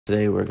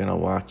Today we're going to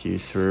walk you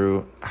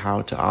through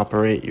how to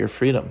operate your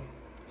Freedom.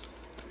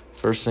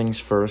 First things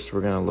first, we're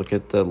going to look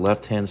at the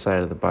left-hand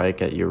side of the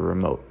bike at your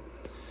remote.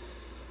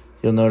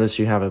 You'll notice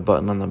you have a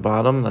button on the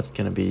bottom, that's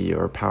going to be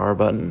your power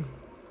button,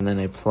 and then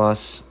a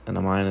plus and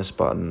a minus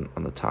button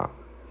on the top.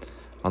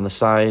 On the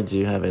sides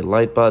you have a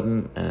light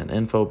button and an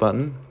info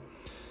button.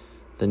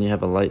 Then you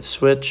have a light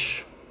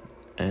switch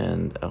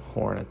and a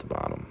horn at the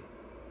bottom.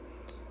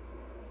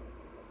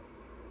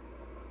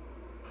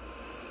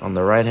 On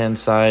the right-hand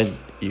side,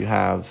 you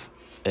have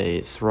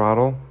a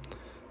throttle,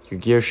 your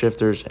gear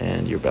shifters,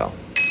 and your bell.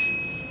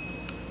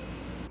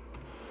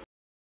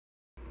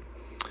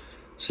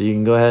 So you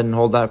can go ahead and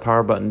hold that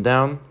power button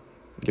down.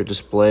 Your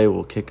display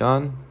will kick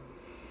on.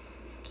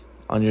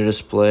 On your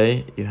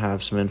display, you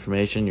have some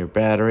information, your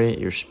battery,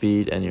 your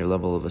speed, and your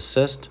level of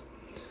assist.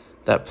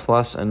 That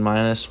plus and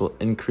minus will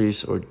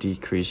increase or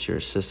decrease your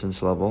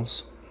assistance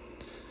levels.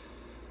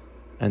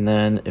 And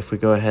then if we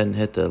go ahead and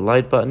hit the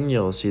light button,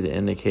 you'll see the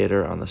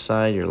indicator on the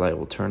side. Your light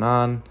will turn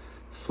on.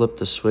 Flip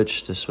the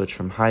switch to switch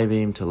from high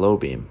beam to low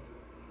beam.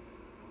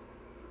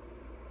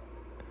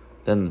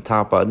 Then the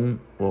top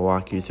button will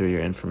walk you through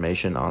your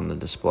information on the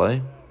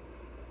display.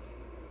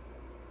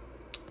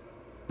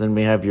 Then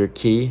we have your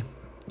key.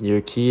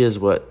 Your key is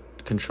what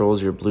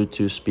controls your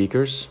Bluetooth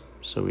speakers.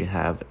 So we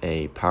have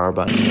a power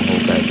button. We'll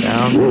hold that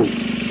down.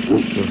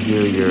 You'll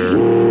hear your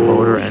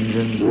motor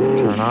engine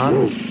turn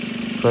on.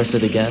 Press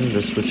it again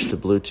to switch to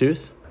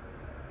Bluetooth.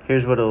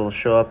 Here's what it will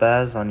show up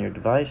as on your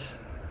device.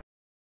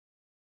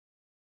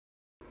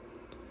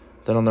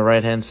 Then on the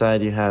right hand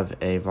side you have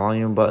a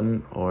volume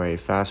button or a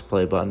fast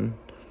play button,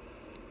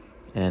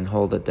 and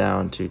hold it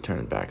down to turn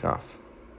it back off.